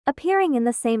Appearing in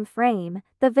the same frame,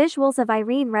 the visuals of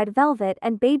Irene Red Velvet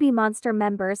and BABYMONSTER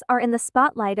members are in the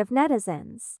spotlight of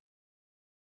netizens.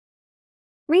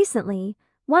 Recently,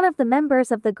 one of the members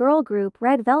of the girl group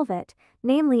Red Velvet,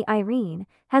 namely Irene,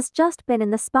 has just been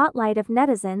in the spotlight of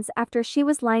netizens after she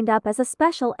was lined up as a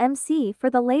special MC for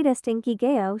the latest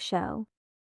Inkigayo show.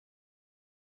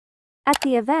 At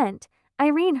the event,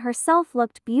 Irene herself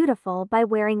looked beautiful by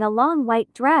wearing a long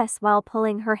white dress while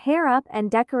pulling her hair up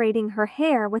and decorating her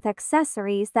hair with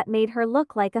accessories that made her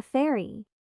look like a fairy.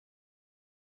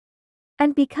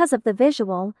 And because of the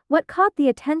visual, what caught the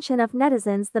attention of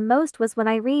netizens the most was when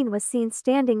Irene was seen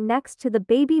standing next to the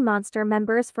BABYMONSTER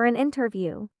members for an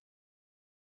interview.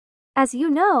 As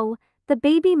you know, the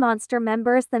BABYMONSTER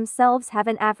members themselves have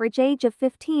an average age of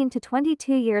 15 to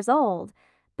 22 years old,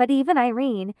 but even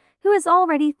Irene, who is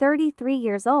already 33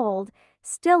 years old,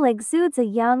 still exudes a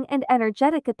young and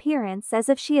energetic appearance as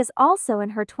if she is also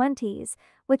in her 20s,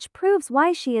 which proves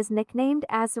why she is nicknamed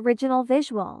as Original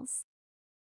Visuals.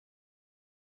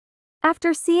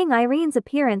 After seeing Irene's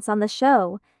appearance on the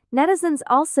show, netizens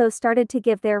also started to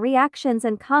give their reactions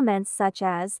and comments such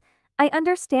as, "I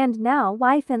understand now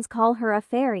why fans call her a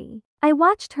fairy. I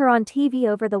watched her on TV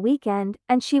over the weekend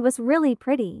and she was really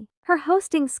pretty. Her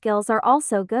hosting skills are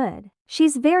also good.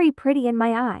 She's very pretty in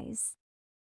my eyes."